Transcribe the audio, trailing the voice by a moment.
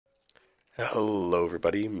Hello,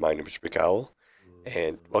 everybody. My name is RubikCraft,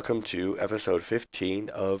 and welcome to episode 15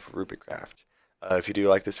 of RubikCraft. If you do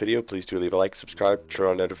like this video, please do leave a like, subscribe, turn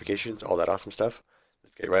on notifications, all that awesome stuff.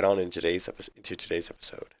 Let's get right on into today's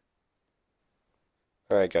episode.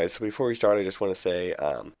 Alright, guys, so before we start, I just want to say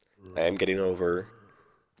I am getting over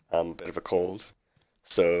a bit of a cold.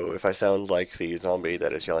 So if I sound like the zombie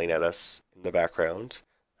that is yelling at us in the background,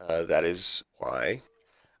 that is why.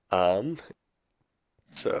 Um,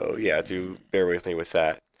 So yeah, do bear with me with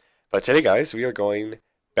that. But today, guys, we are going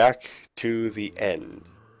back to the end.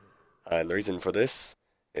 And the reason for this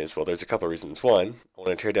is, well, there's a couple of reasons. One, I want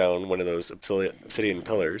to tear down one of those obsidian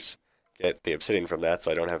pillars, get the obsidian from that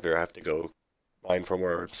so I don't have to go mine for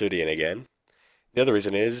more obsidian again. The other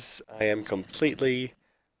reason is I am completely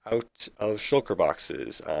out of shulker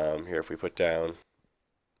boxes. Here, if we put down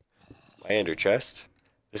my ender chest,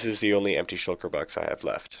 this is the only empty shulker box I have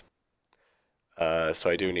left. So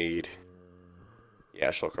I do need, yeah,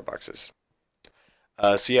 shulker boxes.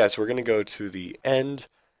 So we're going to go to the end.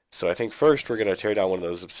 So I think first we're going to tear down one of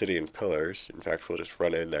those obsidian pillars. In fact, we'll just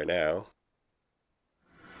run in there now.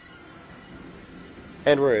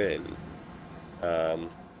 And we're in. And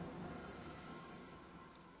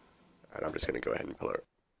I'm just going to go ahead and pillar,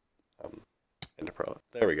 into pearl.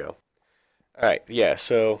 There we go. Alright, yeah,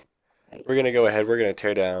 so we're going to go ahead. We're going to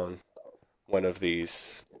tear down one of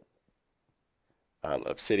these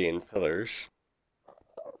obsidian pillars.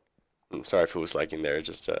 I'm sorry if it was lagging there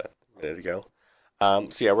just a minute ago.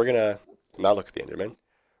 So yeah, we're gonna not look at the Enderman.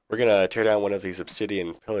 We're gonna tear down one of these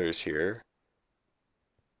obsidian pillars here.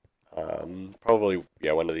 Probably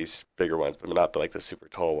yeah, one of these bigger ones, but not like the super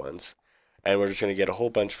tall ones. And we're just gonna get a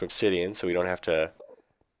whole bunch of obsidian, so we don't have to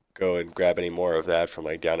go and grab any more of that from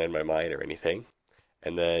like down in my mine or anything.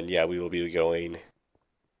 And then yeah, we will be going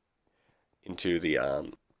into the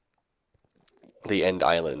end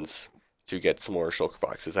islands to get some more shulker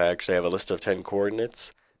boxes. I actually have a list of 10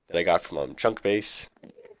 coordinates that I got from Chunk Base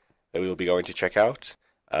that we will be going to check out.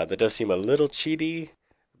 That does seem a little cheaty,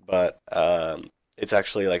 but it's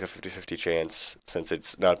actually like a 50-50 chance, since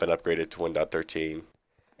it's not been upgraded to 1.13,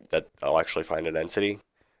 that I'll actually find an end city.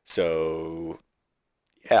 So,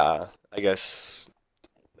 yeah, I guess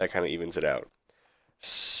that kind of evens it out.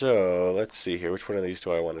 So, let's see here. Which one of these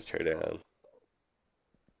do I want to tear down?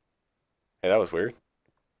 Hey, that was weird.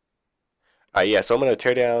 Yeah, so I'm going to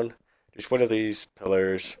tear down just one of these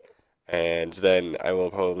pillars, and then I will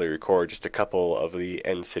probably record just a couple of the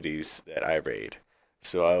end cities that I raid.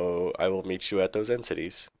 So I will meet you at those end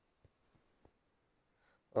cities.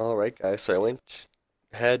 Alright, guys, so I went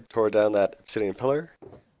ahead, tore down that obsidian pillar.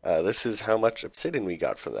 This is how much obsidian we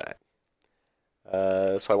got from that.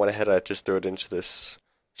 So I went ahead, I just threw it into this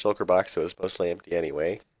shulker box that was mostly empty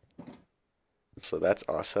anyway. So that's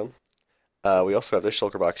awesome. We also have this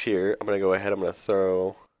shulker box here. I'm going to go ahead, I'm going to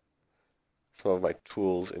throw some of my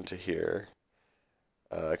tools into here.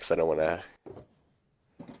 Because I don't want to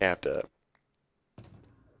have to,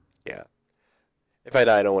 yeah. If I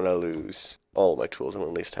die, I don't want to lose all of my tools. I want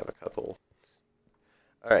to at least have a couple.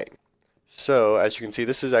 Alright, so as you can see,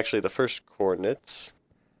 this is actually the first coordinates.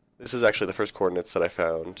 This is actually the first coordinates that I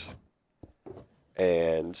found,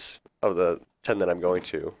 and of the 10 that I'm going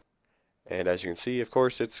to. And as you can see, of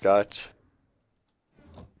course, it's got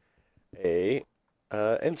a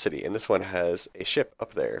end city, and this one has a ship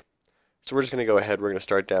up there. So we're just going to go ahead, we're going to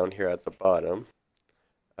start down here at the bottom.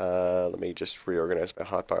 Let me just reorganize my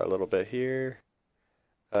hotbar a little bit here.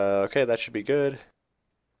 Okay, that should be good.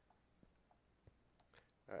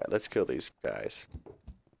 Alright, let's kill these guys.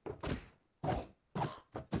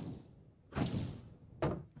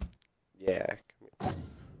 Yeah.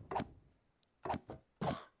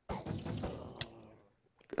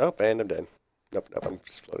 Oh, and I'm dead. Nope, I'm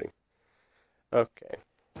just floating. Okay.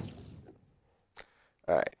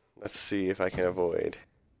 Alright, let's see if I can avoid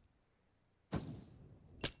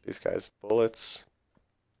these guys' bullets.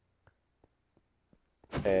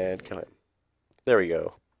 And kill him. There we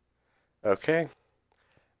go. Okay.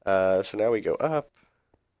 So now we go up.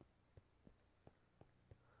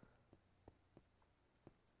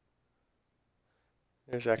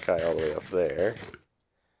 There's that guy all the way up there.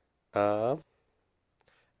 I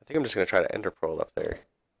think I'm just going to try to ender pearl up there.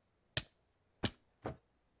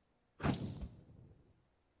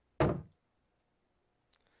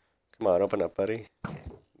 Come on, open up, buddy.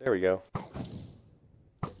 There we go.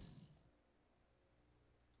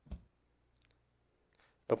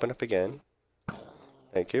 Open up again.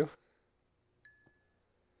 Thank you.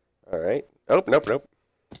 Alright. Oh, nope.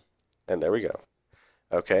 And there we go.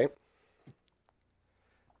 Okay.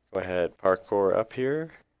 Go ahead, parkour up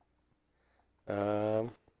here.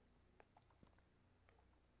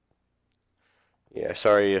 Yeah,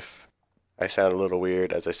 sorry if I sound a little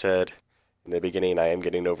weird. As I said in the beginning, I am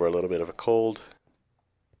getting over a little bit of a cold.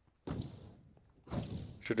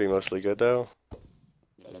 Should be mostly good though.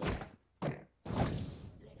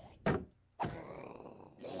 Come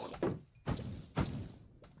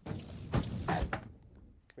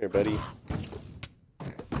here, buddy.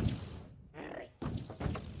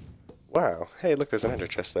 Wow. Hey, look, there's an ender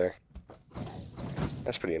chest there.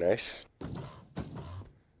 That's pretty nice.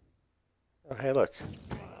 Oh, hey, look.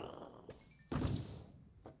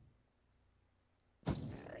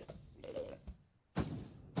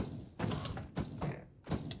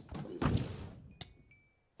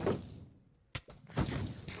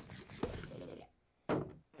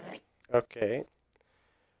 Okay.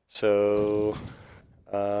 So,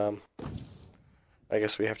 I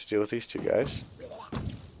guess we have to deal with these two guys.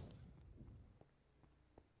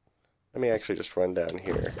 Let me actually just run down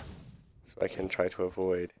here so I can try to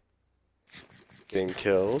avoid getting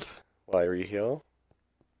killed while I reheal.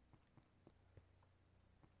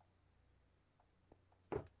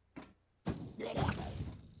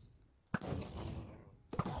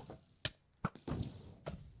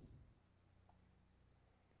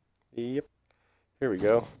 Yep. Here we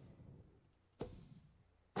go.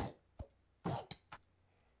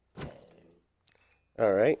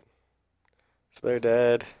 Alright. So they're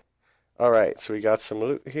dead. Alright, so we got some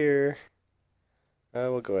loot here.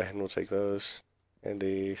 We'll go ahead and we'll take those. And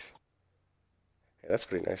these. Hey, that's a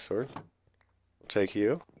pretty nice sword. We'll take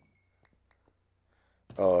you.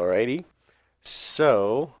 Alrighty.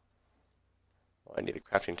 So, I need a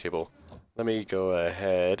crafting table. Let me go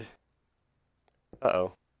ahead.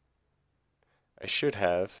 Uh-oh. I should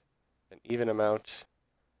have an even amount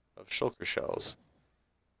of shulker shells.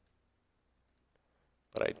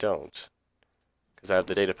 But I don't. Because I have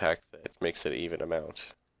the data pack that makes it an even amount.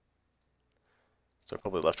 So I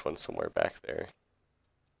probably left one somewhere back there.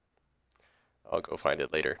 I'll go find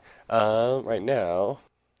it later. Right now,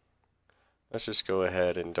 let's just go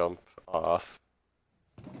ahead and dump off.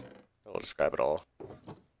 We'll just grab it all.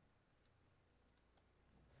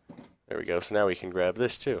 There we go. So now we can grab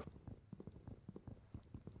this too.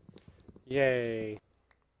 Yay!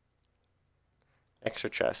 Extra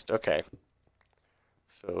chest. Okay.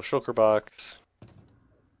 So shulker box.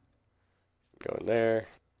 Go in there.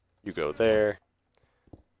 You go there.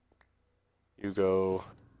 You go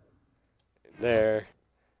in there.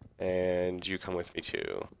 And you come with me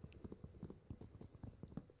too.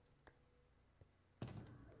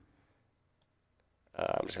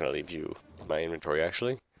 I'm just going to leave you in my inventory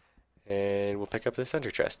actually. And we'll pick up this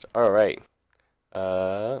ender chest. Alright.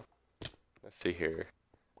 Let's see here.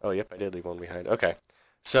 Oh, yep, I did leave one behind. Okay.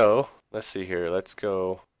 So, let's see here. Let's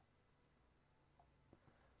go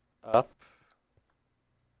up.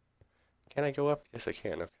 Can I go up? Yes, I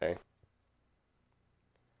can. Okay.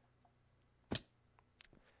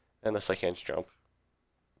 Unless I can't jump.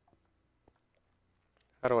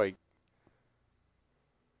 How do I...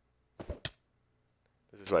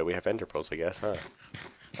 This is why we have ender pearls, I guess, huh?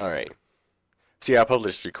 Alright. See, I'll probably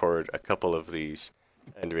just record a couple of these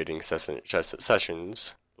end rating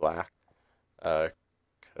sessions, blah,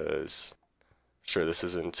 because I'm sure this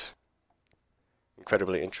isn't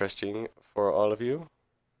incredibly interesting for all of you.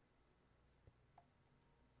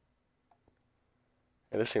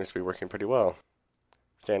 And this seems to be working pretty well.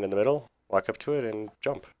 Stand in the middle, walk up to it, and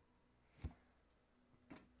jump.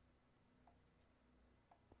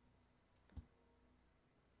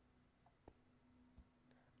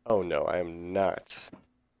 Oh no, I am not.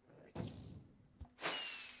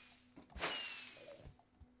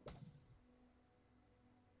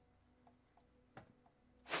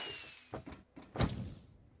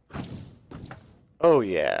 Oh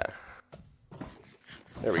yeah.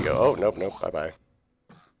 There we go. Oh, nope, nope, bye-bye.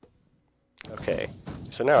 Okay,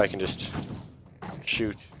 so now I can just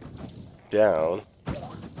shoot down.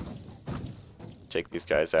 Take these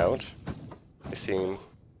guys out. They seem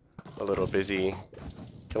a little busy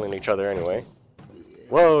killing each other anyway.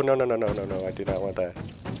 Whoa, no, no, no, no, no, no, I did not want that.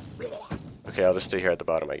 Okay, I'll just stay here at the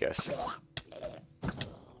bottom, I guess.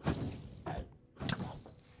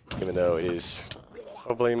 Even though it is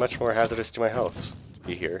probably much more hazardous to my health to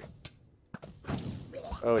be here.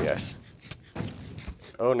 Oh, yes.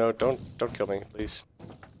 Oh, no, don't kill me, please.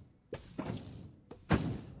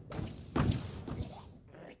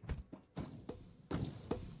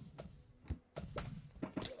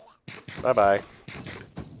 Bye-bye.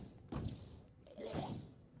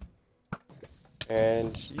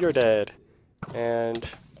 And you're dead.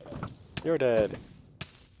 And you're dead.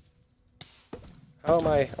 How am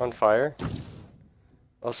I on fire?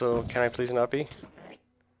 Also, can I please not be?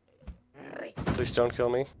 Please don't kill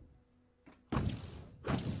me.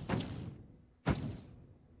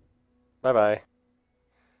 Bye-bye.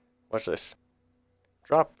 Watch this.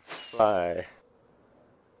 Drop, fly.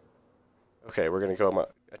 Okay, we're gonna go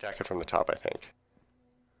attack it from the top, I think.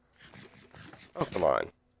 Oh, come on.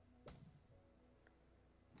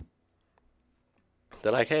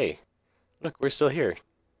 They're like, hey, look, we're still here.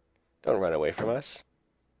 Don't run away from us.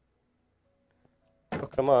 Oh,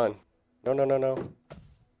 come on. No, no, no, no.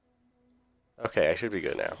 Okay, I should be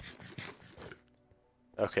good now.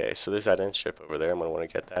 Okay, so there's that end ship over there. I'm gonna want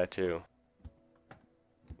to get that too.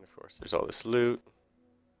 And of course, there's all this loot.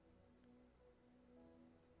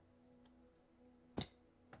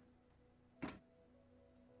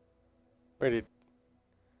 Where did...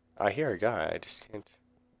 I hear a guy, I just can't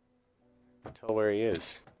tell where he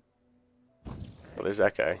is. Well, there's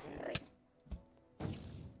that guy.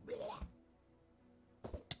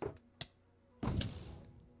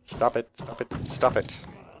 Stop it, stop it, stop it.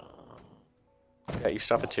 Yeah, you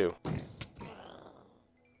stop it too.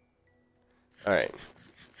 Alright.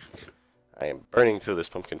 I am burning through this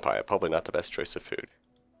pumpkin pie. Probably not the best choice of food.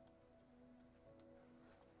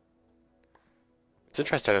 It's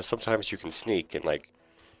interesting how sometimes you can sneak and, like,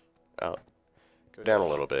 go down a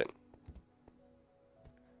little bit.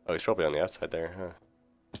 Oh, he's probably on the outside there,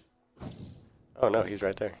 huh? Oh, no, he's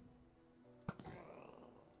right there.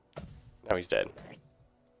 Now he's dead.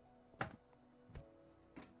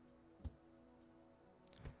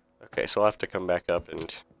 Okay, so I'll have to come back up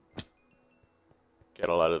and get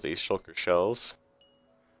a lot of these shulker shells.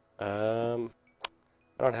 I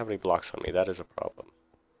don't have any blocks on me. That is a problem.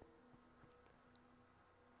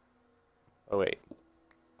 Oh, wait.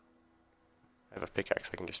 I have a pickaxe.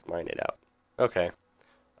 I can just mine it out. Okay.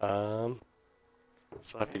 So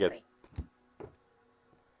I'll have to get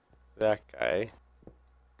that guy.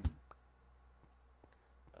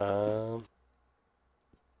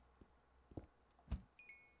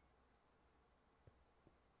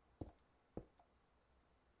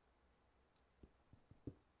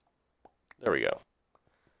 There we go.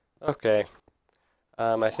 Okay.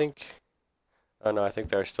 I think... Oh no, I think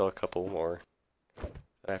there are still a couple more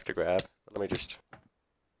that I have to grab. But let me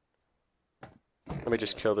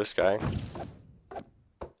just kill this guy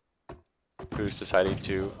who's deciding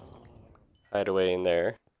to hide away in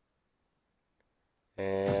there.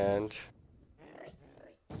 And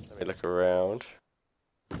let me look around.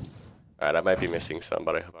 Alright, I might be missing some,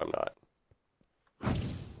 but I hope I'm not.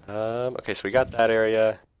 Okay, so we got that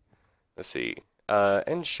area. Let's see.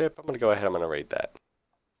 End ship, I'm gonna go ahead, I'm gonna raid that.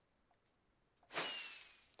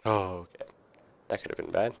 Oh, okay. That could have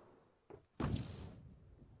been bad.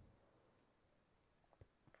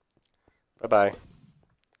 Bye-bye.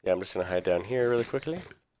 Yeah, I'm just gonna hide down here really quickly.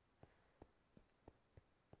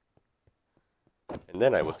 And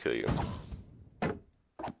then I will kill you.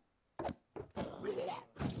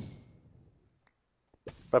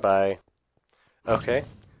 Bye-bye. Okay.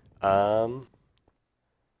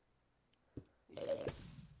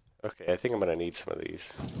 Okay, I think I'm gonna need some of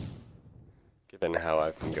these, given how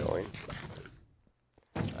I've been going.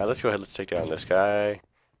 Alright, let's go ahead, let's take down this guy,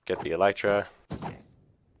 get the elytra.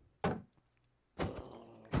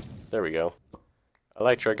 There we go.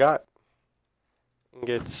 Elytra got.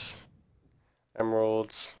 Ingots,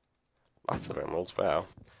 emeralds, lots of emeralds, wow.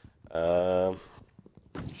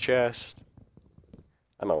 Chest.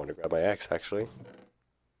 I might want to grab my axe, actually.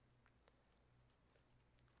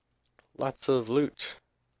 Lots of loot.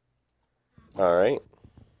 Alright.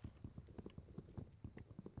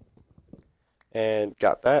 And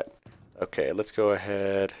got that. Okay, let's go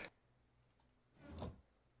ahead.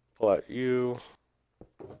 Pull out you.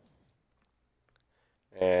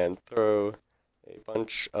 And throw a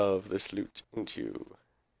bunch of this loot into.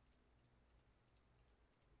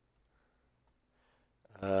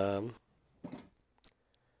 Let's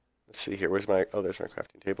see here. Where's my... Oh, there's my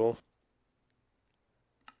crafting table.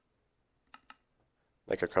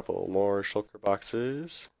 Like a couple more shulker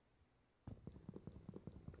boxes.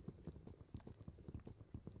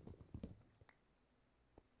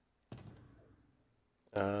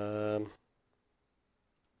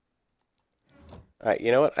 Alright,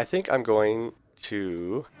 you know what? I think I'm going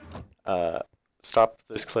to stop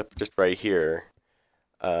this clip just right here.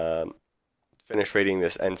 Finish raiding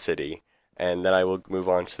this end city, and then I will move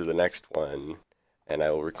on to the next one, and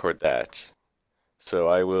I will record that. So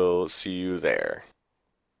I will see you there.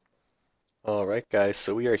 Alright guys,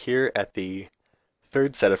 so we are here at the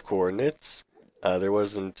third set of coordinates. There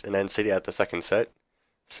wasn't an end city at the second set.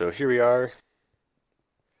 So here we are.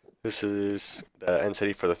 This is the end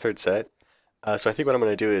city for the third set. So I think what I'm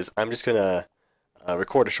going to do is I'm just going to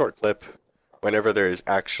record a short clip whenever there is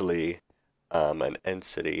actually an end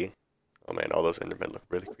city. Oh man, all those endermen look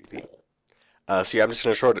really creepy. So yeah, I'm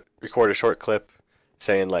just gonna record a short clip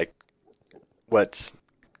saying like what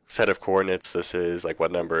set of coordinates this is, like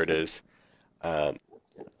what number it is, um,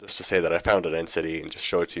 just to say that I found an end city and just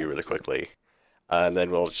show it to you really quickly. And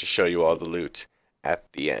then we'll just show you all the loot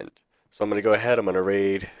at the end. So I'm gonna go ahead. I'm gonna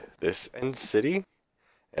raid this end city,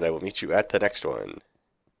 and I will meet you at the next one.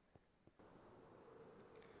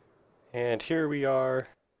 And here we are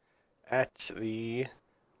at the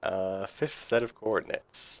fifth set of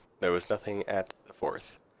coordinates. There was nothing at the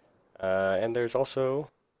fourth. And there's also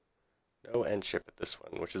no end ship at this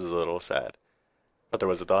one, which is a little sad. But there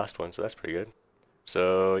was at the last one, so that's pretty good.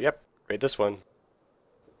 So, yep, raid this one.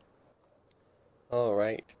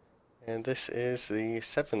 Alright, and this is the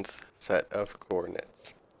seventh set of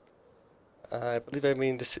coordinates. I believe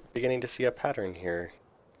I'm beginning to see a pattern here.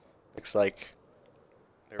 Looks like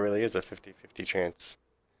there really is a 50-50 chance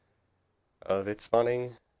of it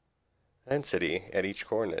spawning an end city at each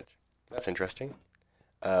coordinate. That's interesting.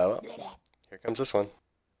 Well, here comes this one.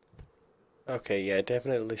 Okay, yeah,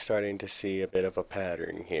 definitely starting to see a bit of a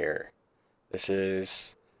pattern here. This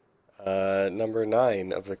is number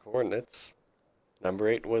 9 of the coordinates. Number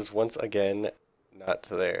 8 was once again not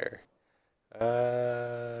there.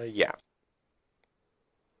 Yeah.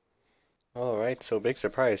 Alright, so big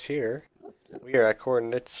surprise here. We are at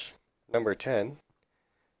coordinates number 10,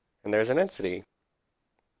 and there's an end city.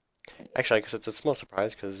 Actually, I guess it's a small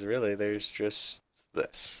surprise, because really there's just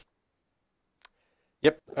this.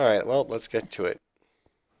 Yep, alright, well, let's get to it.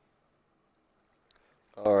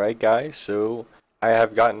 Alright guys, so I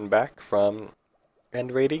have gotten back from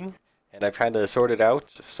end rating, and I've kind of sorted out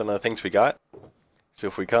some of the things we got. So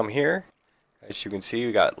if we come here, as you can see,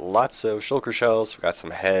 we got lots of shulker shells, we got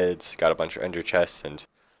some heads, got a bunch of ender chests, and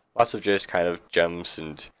lots of just kind of gems,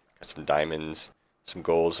 and got some diamonds, some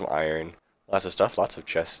gold, some iron, lots of stuff, lots of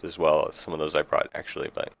chests as well. Some of those I brought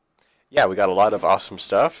actually, but yeah, we got a lot of awesome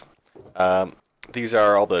stuff. These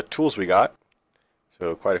are all the tools we got,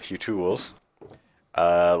 so quite a few tools.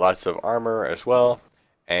 Lots of armor as well,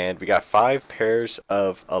 and we got 5 pairs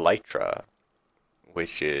of elytra,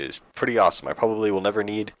 which is pretty awesome. I probably will never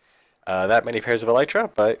need that many pairs of elytra,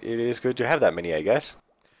 but it is good to have that many, I guess.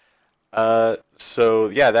 So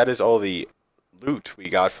yeah, that is all the loot we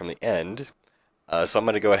got from the end. So I'm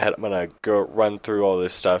gonna go ahead. I'm gonna go run through all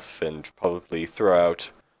this stuff and probably throw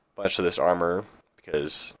out a bunch of this armor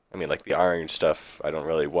because I mean, like the iron stuff, I don't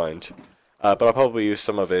really want. But I'll probably use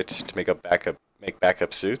some of it to make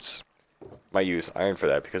backup suits. Might use iron for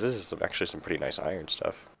that because this is actually some pretty nice iron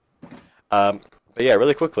stuff. But yeah,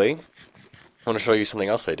 really quickly, I want to show you something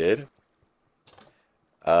else I did.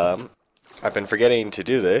 I've been forgetting to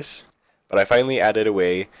do this, but I finally added a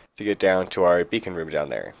way to get down to our beacon room down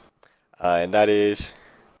there. And that is,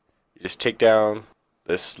 you just take down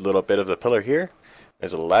this little bit of the pillar here.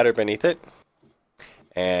 There's a ladder beneath it.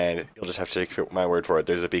 And you'll just have to take my word for it.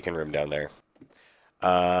 There's a beacon room down there.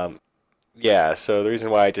 Yeah, so the reason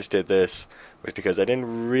why I just did this was because I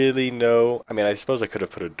didn't really know. I mean, I suppose I could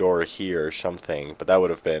have put a door here or something, but that would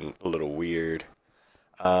have been a little weird.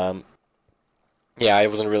 Yeah, I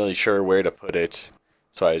wasn't really sure where to put it,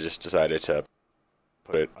 so I just decided to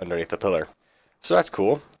put it underneath the pillar. So that's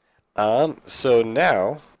cool. So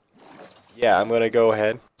now, yeah, I'm going to go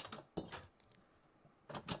ahead,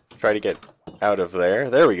 try to get out of there.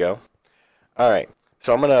 There we go. Alright,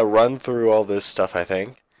 so I'm going to run through all this stuff, I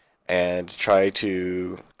think, and try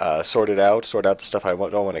to sort out the stuff I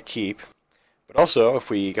don't want to keep. But also,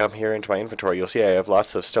 if we come here into my inventory, you'll see I have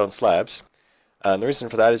lots of stone slabs. And the reason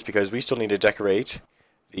for that is because we still need to decorate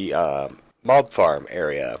the mob farm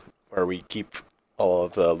area, where we keep all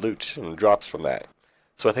of the loot and drops from that.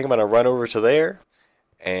 So I think I'm going to run over to there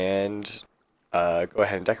and go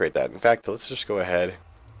ahead and decorate that. In fact, let's just go ahead.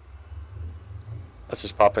 Let's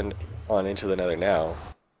just pop on into the nether now.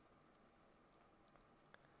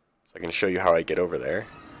 So I can show you how I get over there.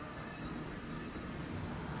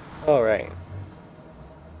 Alright.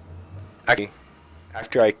 Actually,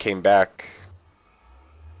 after I came back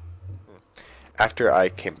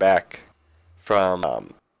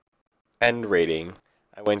from end raiding,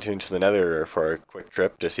 I went into the nether for a quick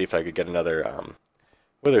trip to see if I could get another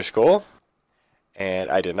wither skull. And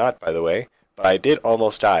I did not, by the way. But I did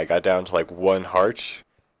almost die. I got down to like 1 heart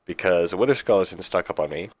because a wither skeleton stuck up on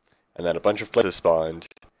me, and then a bunch of blitzes spawned,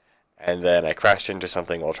 and then I crashed into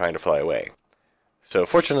something while trying to fly away. So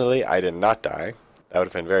fortunately, I did not die. That would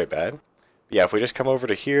have been very bad. But yeah, if we just come over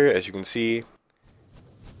to here, as you can see,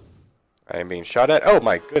 I am being shot at. Oh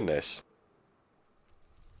my goodness.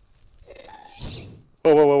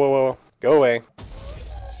 Whoa, whoa, whoa, whoa, whoa. Go away.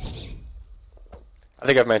 I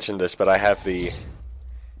think I've mentioned this, but I have the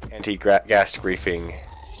anti-gas griefing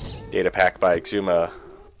data pack by Exuma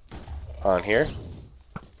on here.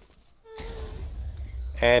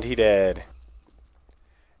 And he dead.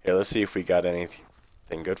 Here, let's see if we got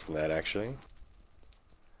anything good from that, actually.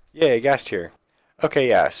 Yeah, gas tier. Okay,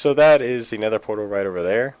 yeah, so that is the nether portal right over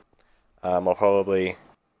there. I'll probably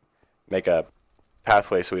make a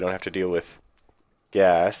pathway so we don't have to deal with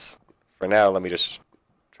gas. For now, let me just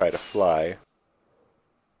try to fly.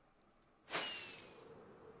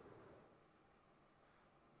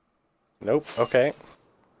 Nope, okay.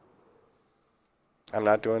 I'm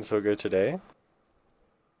not doing so good today.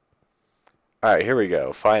 Alright, here we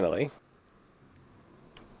go, finally.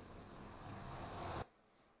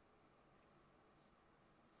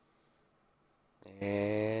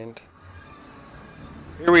 And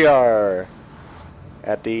here we are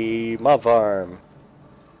at the mob farm.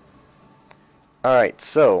 Alright,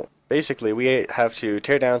 so basically we have to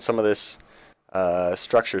tear down some of this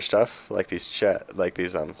structure stuff, like these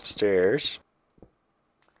stairs.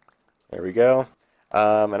 There we go.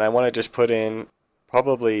 And I want to just put in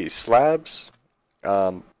probably slabs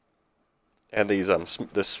and these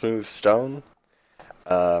the smooth stone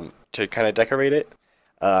to kind of decorate it.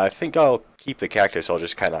 I think I'll keep the cactus. I'll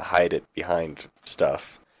just kind of hide it behind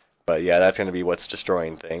stuff. But yeah, that's going to be what's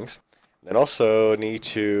destroying things. Then also need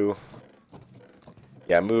to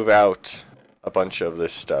move out a bunch of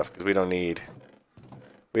this stuff because we don't need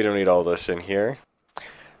all this in here.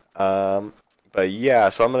 But yeah,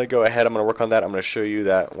 so I'm going to go ahead. I'm going to work on that. I'm going to show you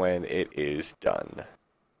that when it is done.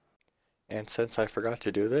 And since I forgot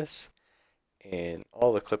to do this in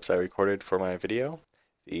all the clips I recorded for my video,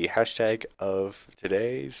 the hashtag of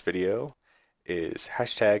today's video is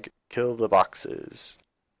hashtag #KillTheBoxes.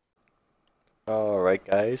 Alright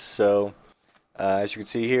guys, so as you can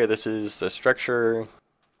see here, this is the structure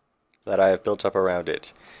that I have built up around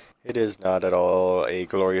it. It is not at all a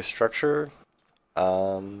glorious structure,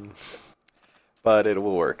 but it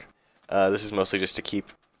will work. This is mostly just to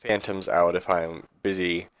keep phantoms out if I'm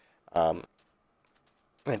busy, and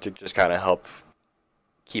to just kind of help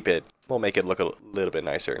keep it, we'll make it look a little bit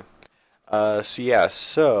nicer. So yeah,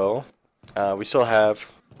 we still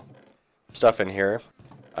have stuff in here.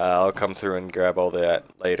 I'll come through and grab all that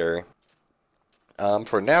later.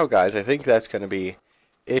 For now, guys, I think that's going to be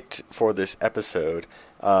it for this episode.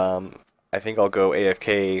 I think I'll go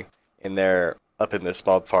AFK in there, up in this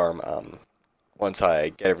mob farm, once I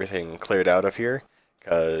get everything cleared out of here,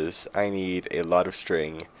 because I need a lot of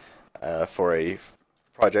string for a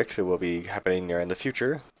project that will be happening near in the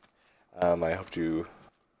future. I hope to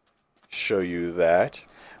show you that.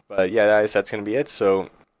 But yeah, guys, that's going to be it. So,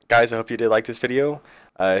 guys, I hope you did like this video.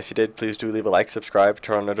 If you did, please do leave a like, subscribe,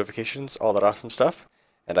 turn on notifications, all that awesome stuff.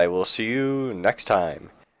 And I will see you next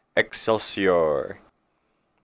time. Excelsior!